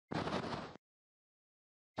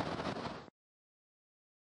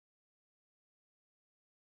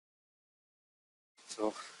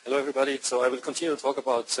So, hello everybody. So I will continue to talk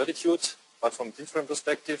about Certitude, but from a different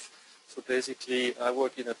perspective. So basically, I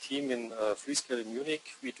work in a team in Freescale in Munich.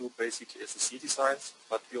 We do basically SoC designs,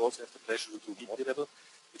 but we also have the pleasure to do module level,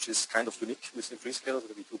 which is kind of unique within Freescale, so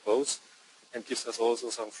we do both, and gives us also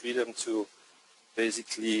some freedom to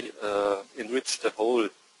basically enrich the whole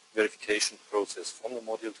verification process from the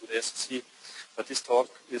module to the SoC. But this talk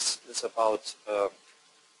is about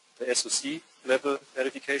the SoC level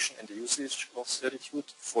verification and the usage of Certitude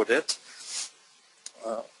for that.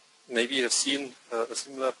 Maybe you have seen a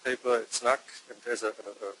similar paper at SNAC, and there's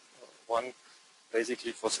one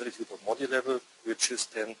basically for Certitude of module level, which is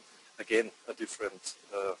then again a different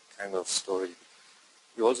kind of story.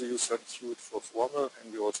 We also use Certitude for formal,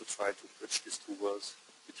 and we also try to bridge these two worlds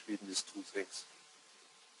between these two things.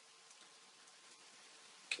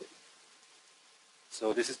 Okay.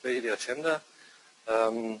 So this is basically the agenda.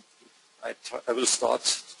 I will start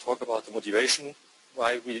to talk about the motivation,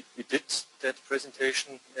 why we did that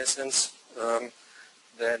presentation in essence.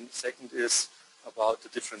 Then second is about the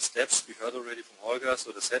different steps we heard already from Holger,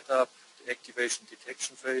 so the setup, the activation,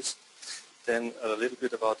 detection phase. Then a little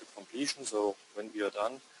bit about the completion, so when we are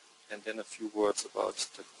done, and then a few words about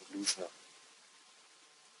the conclusion.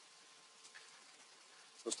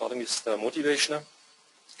 So starting with the motivation.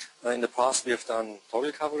 In the past we have done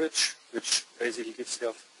toggle coverage, which basically gives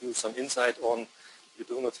you some insight on you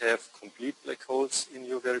do not have complete black holes in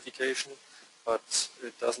your verification, but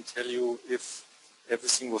it doesn't tell you if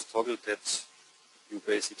everything was toggled that you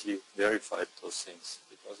basically verified those things.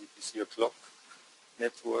 Because if you see a clock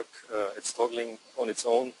network, it's toggling on its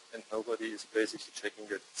own and nobody is basically checking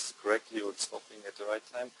that it's correctly or it's stopping at the right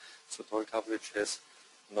time. So toggle coverage has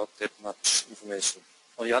not that much information.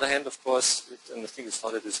 On the other hand, of course, and I think we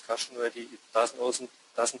started a discussion already, it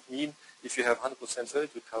doesn't mean if you have 100%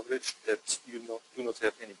 Certitude coverage that you do not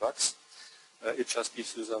have any bugs. It just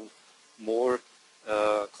gives you some more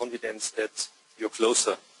confidence that you're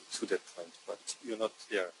closer to that point, but you're not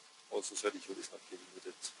there. Also, Certitude is not giving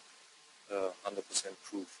you that 100%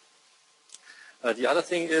 proof. The other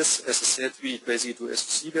thing is, as I said, we basically do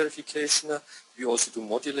SoC verification. We also do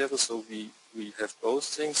module level, so we have both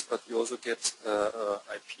things, but we also get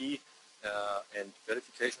IP and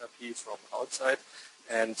verification IP from outside.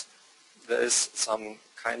 And there is some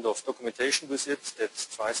kind of documentation with it that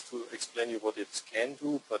tries to explain you what it can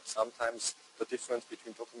do, but sometimes the difference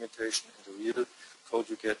between documentation and the real code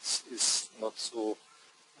you get is not so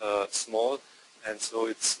small. And so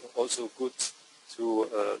it's also good to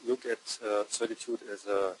look at Certitude as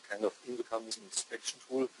a kind of incoming inspection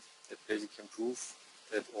tool that basically can prove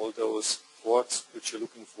that all those ports which you're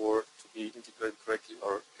looking for to be integrated correctly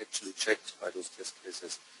are actually checked by those test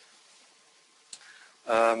cases.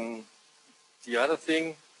 The other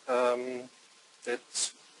thing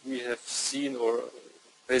that we have seen or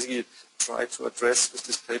basically try to address with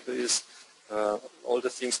this paper is all the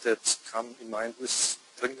things that come in mind with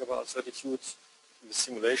talking about Certitude with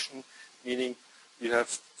simulation, meaning you have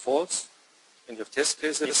faults and you have test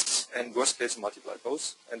cases, and worst case you multiply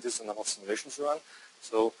both, and this is the number of simulations you run.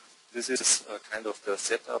 So this is kind of the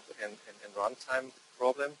setup and runtime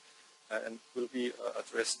problem, and will be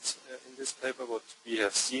addressed in this paper, what we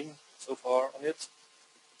have seen so far on it.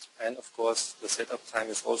 And of course the setup time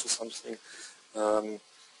is also something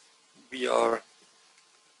we are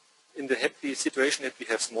in the happy situation that we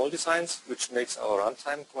have small designs, which makes our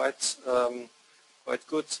runtime quite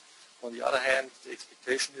good. On the other hand, the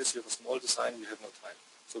expectation is you have a small design, you have no time.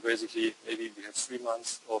 So basically, maybe we have 3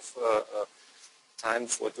 months of time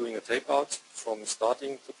for doing a tape-out from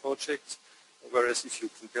starting the project, whereas if you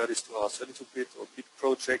compare this to our 32-bit or big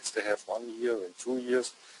projects, they have 1 year and 2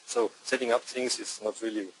 years. So setting up things is not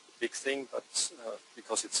really a big thing, but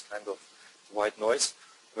because it's kind of white noise,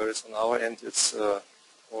 whereas on our end, it's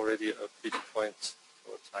already a big point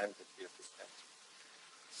or time that we have to spend.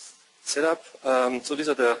 Setup, so these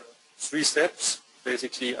are the 3 steps.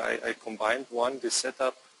 Basically, I combined one, the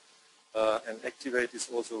setup, and activate is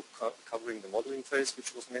also covering the modeling phase,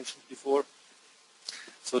 which was mentioned before.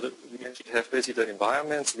 So we have basically the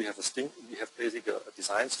environments. We have basically a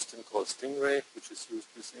design system called Stingray, which is used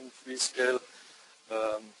within Freescale,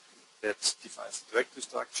 that defines the directory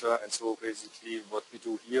structure. And so basically, what we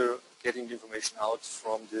do here, getting the information out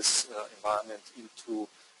from this environment into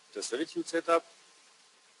the Certitude setup.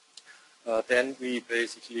 Then we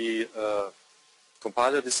basically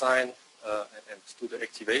compile the design and do the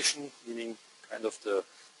activation, meaning kind of the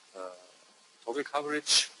toggle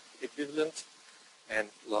coverage equivalent. And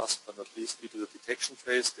last but not least, we do the detection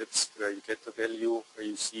phase. That's where you get the value, where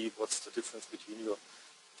you see what's the difference between your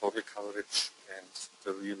toggle coverage and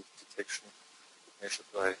the real detection measured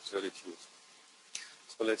by Certitude.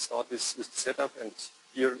 So let's start with the setup, and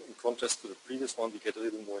here, in contrast to the previous one, we get a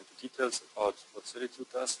little more into details about what Certitude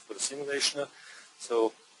does for the simulation.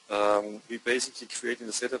 So we basically create in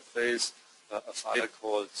the setup phase a file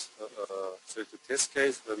called Certitude test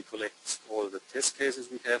case, where we collect all the test cases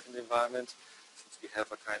we have in the environment. Since we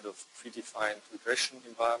have a kind of predefined regression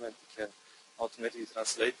environment, we can automatically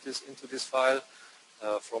translate this into this file.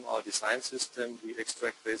 From our design system, we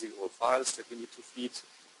extract basically all files that we need to feed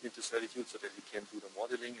into Certitude so that we can do the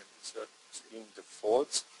modeling and insert in the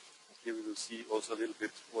faults. And here we will see also a little bit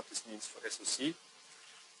what this means for SOC.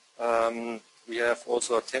 We have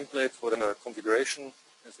also a template for the configuration.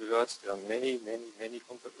 As we heard, there are many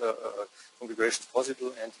configurations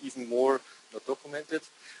possible and even more not documented.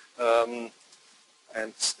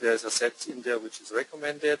 And there's a set in there which is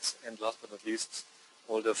recommended, and last but not least,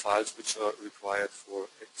 all the files which are required for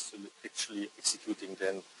actually executing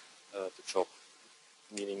then the job,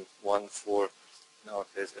 meaning one for, in our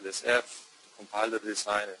case, LSF, to compile the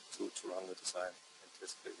design and to run the design and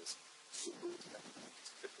test cases.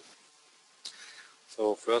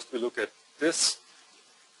 So first we look at this.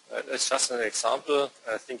 It's just an example.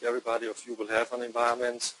 I think everybody of you will have an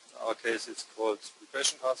environment. In our case, it's called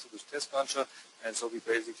regression console with test buncher, and so we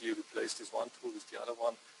basically replace this one tool with the other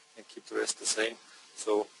one and keep the rest the same.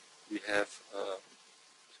 So we have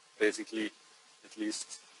basically at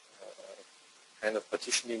least kind of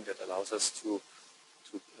partitioning that allows us to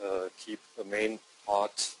keep the main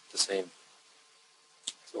part the same.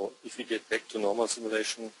 So if we get back to normal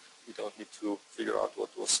simulation, we don't need to figure out what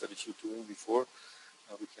was Certitude doing before.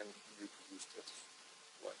 We can reproduce that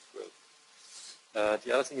quite well.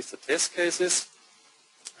 The other thing is the test cases.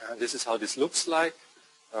 This is how this looks like.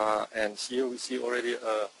 And here we see already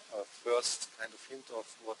a first kind of hint of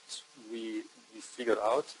what we figured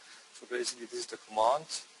out. So basically this is the command.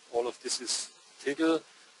 All of this is Tiggle.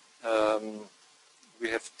 We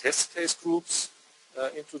have test case groups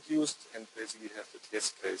introduced, and basically we have the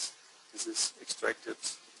test case. This is extracted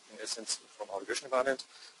in essence from our regression environment.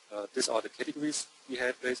 These are the categories we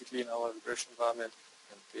had basically in our regression environment,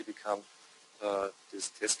 and they become these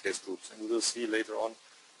test case groups. And we will see later on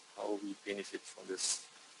how we benefit from this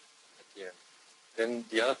at the end. Then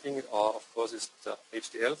the other thing are, of course, is the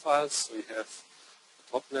HDL files. So we have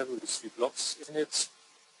the top level with 3 blocks in it.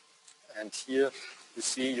 And here you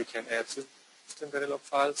see you can add system Verilog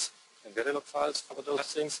files and Verilog files for those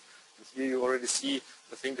things. And here you already see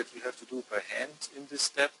the thing that we have to do by hand in this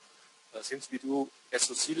step. Since we do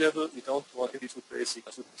SOC level, we don't want to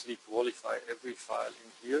basically qualify every file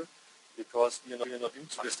in here, because we are not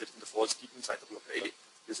interested in the faults deep inside the block A.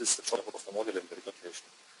 This is the job of the model verification.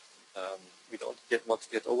 We don't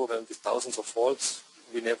get overwhelmed with thousands of faults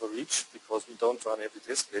we never reach, because we don't run every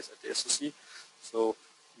test case at the SOC. So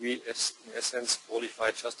we, in essence,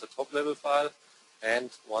 qualify just the top level file and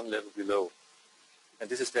one level below. And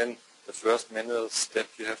this is then the first manual step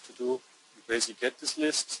you have to do. You basically get this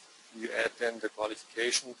list, you add then the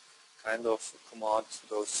qualification kind of command to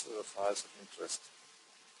those files of interest.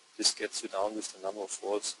 This gets you down with the number of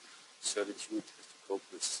faults Certitude has to cope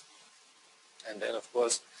with. And then, of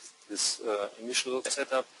course, this initial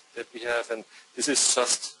setup that we have, and this is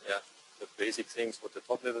just the basic things, what the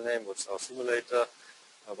top level name, what's our simulator,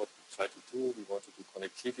 what we try to do. We want to do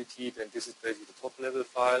connectivity, then this is basically the top level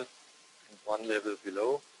file, and one level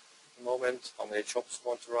below at the moment, how many jobs we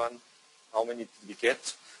want to run, how many did we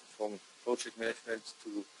get from project management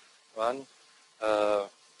to run,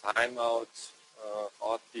 timeout,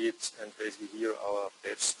 heartbeat, and basically here our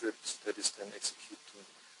batch script that is then executing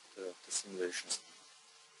the simulations.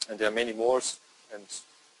 And there are many more and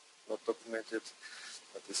not documented,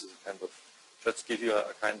 but this is a kind of, just give you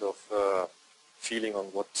a kind of feeling on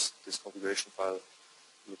what this configuration file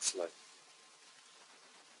looks like.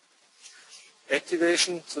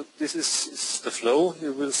 Activation, so this is the flow.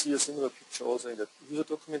 You will see a similar picture also in the user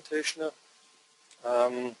documentation.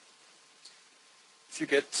 If you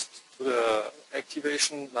get to the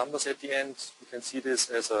activation numbers at the end, you can see this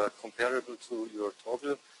as a comparable to your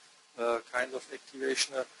toggle kind of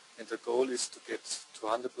activation, and the goal is to get to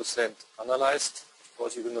 100% analyzed. Of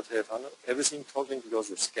course, you will not have everything toggling because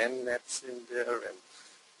you have scan nets in there and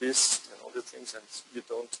BIST and all the things, and you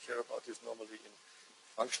don't care about this normally in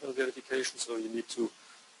functional verification, so you need to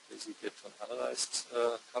basically get to an analyzed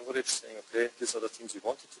coverage, saying, okay, these are the things we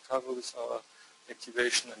wanted to cover with our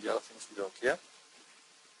activation, and the other things we don't care.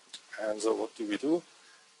 And so what do?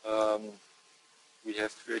 We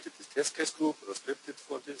have created this test case group, or scripted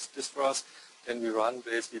for this for us. Then we run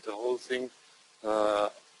basically the whole thing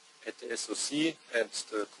at the SOC, and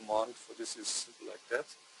the command for this is like that.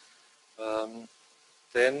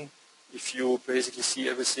 Then if you basically see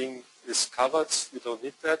everything is covered, you don't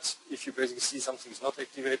need that. If you basically see something is not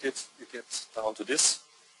activated, you get down to this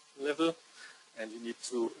level, and you need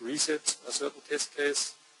to reset a certain test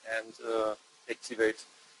case and activate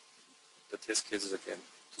the test cases again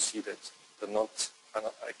to see that the not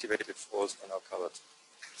activated faults are now covered.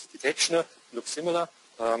 Detection looks similar.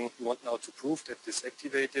 We want now to prove that this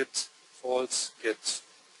activated faults get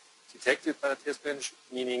detected by the test bench,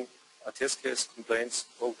 meaning a test case complains,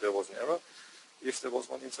 oh, there was an error, if there was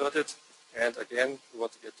one inserted, and again, we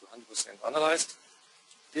want to get to 100% analyzed.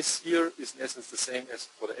 This here is in essence the same as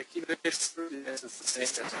for the activated, in essence the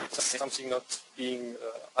same as something not being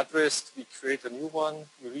addressed, we create a new one,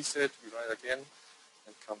 we reset, we run it again,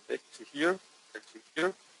 and come back to here,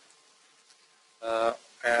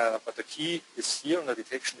 but the key is here on the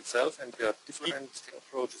detection itself, and there are different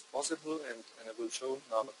approaches possible, and I will show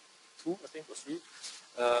now 2, I think, or 3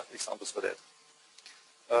 examples for that.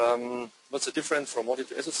 What's the difference from module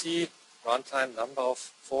to SOC? Runtime, number of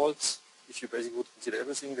faults. If you basically would consider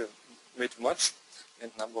everything, then way too much,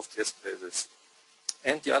 and number of test cases.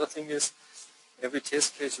 And the other thing is, every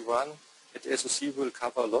test case you run at the SOC will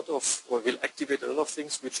cover a lot of, or will activate a lot of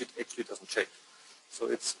things which it actually doesn't check. So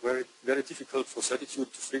it's very, very difficult for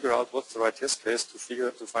Certitude to figure out what's the right test case to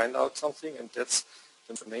find out something, and that's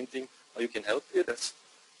the main thing. How you can help it.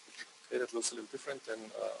 That looks a little different than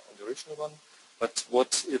on the original one. But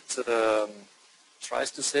what it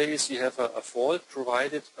tries to say is you have a fault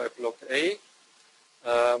provided by block A,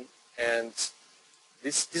 and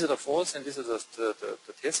these are the faults, and these are the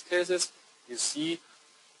test cases. You see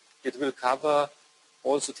it will cover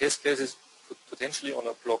also test cases potentially on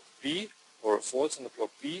a block B, or faults on the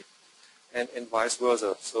block B, and vice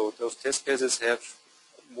versa. So those test cases have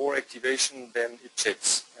more activation than it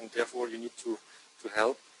checks, and therefore you need to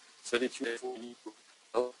help Certitude,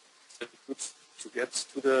 to get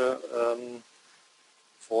to the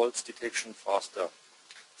fault detection faster.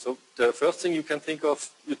 So the first thing you can think of,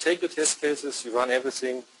 you take the test cases, you run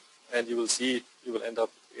everything, and you will see you will end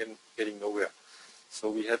up in getting nowhere.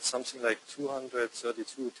 So we had something like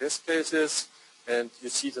 232 test cases, and you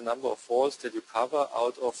see the number of faults that you cover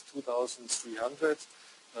out of 2,300.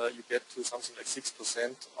 You get to something like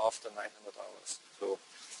 6% after 900 hours. So,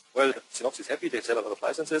 well, Synopsys is happy, they sell a lot of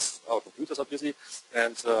licenses, our computers are busy,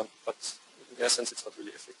 and, but in essence it's not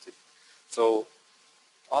really effective. So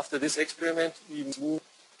after this experiment, we moved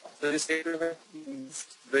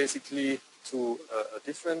basically to a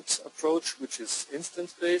different approach, which is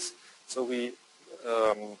instance-based. So we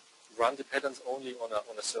run the patterns only on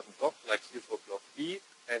a certain block, like here for block B,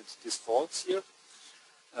 and this faults here.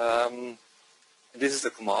 And this is the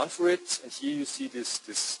command for it, and here you see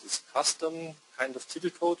this custom kind of tickle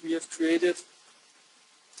code we have created.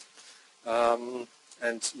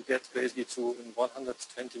 And you get basically to, in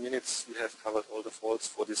 120 minutes, we have covered all the faults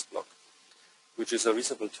for this block, which is a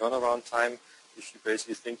reasonable turnaround time. If you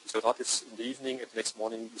basically think you start this in the evening, and the next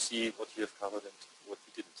morning you see what you have covered and what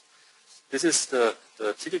you didn't. This is the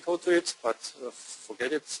tickle code to it, but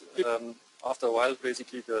forget it. After a while,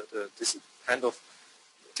 basically, this kind of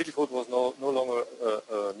tickle code was no longer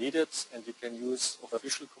needed, and you can use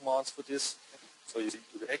official commands for this. So you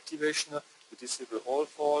do the activation, you disable all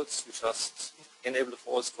faults, you just enable the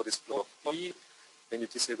faults for this block B, then you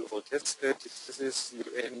disable all test cases, you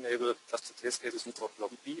enable just the test cases for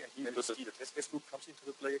block B, and here you see the test case group comes into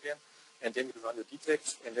the play again, and then you run the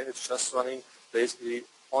detect, and then it's just running basically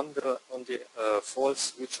on the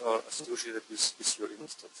faults which are associated with your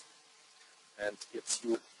instance, and gets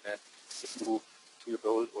you to your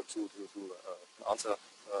goal, or to answer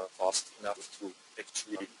fast enough to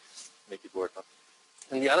actually make it work.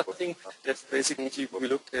 And the other thing that basically we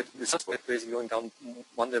looked at is basically going down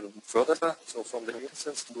one level further, so from the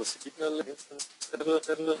instance to a signal instance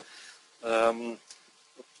level. And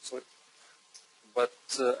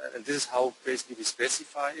this is how basically we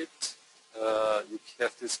specify it. You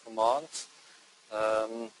have this command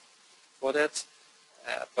for that.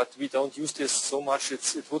 But we don't use this so much.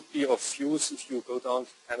 It would be of use if you go down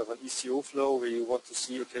kind of an ECO flow where you want to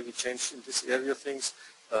see, okay, we changed in this area things.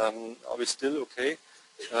 Are we still okay?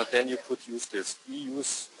 Then you could use this. We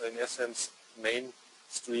use, in essence,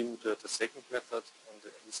 mainstream the second method on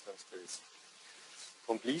the instance base.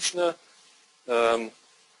 Completion,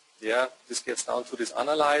 yeah, this gets down to this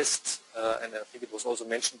analyzed, and I think it was also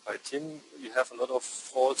mentioned by Tim. You have a lot of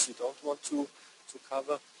faults you don't want to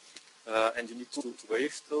cover. And you need to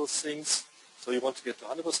wave those things. So you want to get to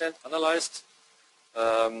 100% analyzed.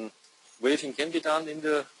 Waving can be done in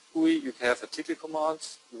the GUI. You can have a tickle command.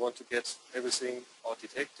 You want to get everything out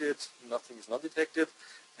detected, nothing is not detected.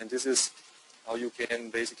 And this is how you can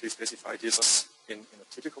basically specify this in a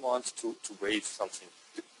tickle command to wave something.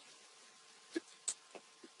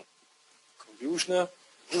 conclusion.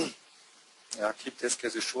 Keep test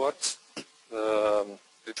cases short.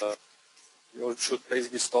 You should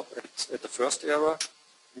basically stop at the first error.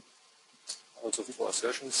 Also for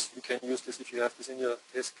assertions, you can use this if you have this in your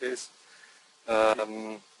test case.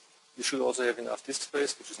 You should also have enough disk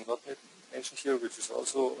space, which is not mentioned here, which is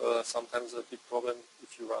also sometimes a big problem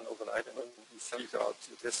if you run overnight and you figure out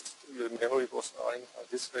your memory was running,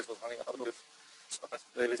 disk space was running out of. So that's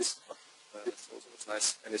also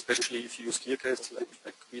nice. And especially if you use clear cases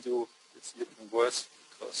like we do, it's even worse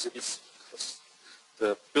because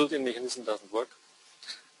the built-in mechanism doesn't work.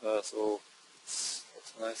 So it's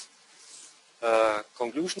nice.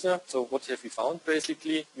 Conclusions here. So what have we found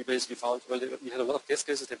basically? We basically found, well, we had a lot of test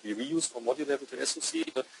cases that we reuse from module level to SOC,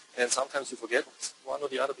 and sometimes you forget one or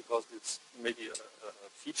the other because it's maybe a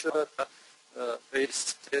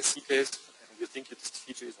feature-based test case, and you think this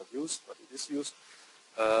feature is not used, but it is used.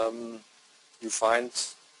 You find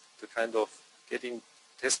the kind of getting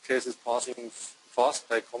test cases passing fast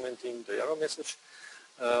by commenting the error message,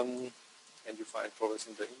 and you find problems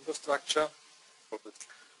in the infrastructure.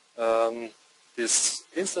 This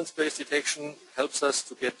instance-based detection helps us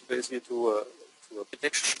to get basically to a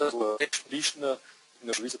detection completion in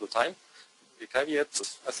a reasonable time. The caveat,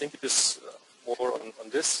 I think it is more on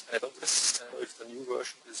this. I don't know if the new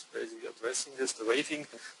version is basically addressing this. The rating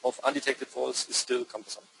of undetected faults is still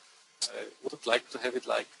cumbersome. I would like to have it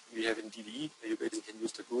like we have in DDE, where you basically can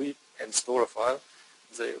use the GUI and store a file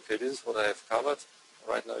and say, okay, this is what I have covered.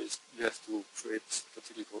 Right now you have to create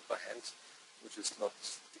particular code by hand, which is not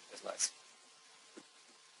as nice.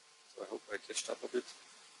 So I hope I catched up a bit.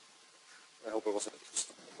 I hope I wasn't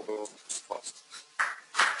too fast.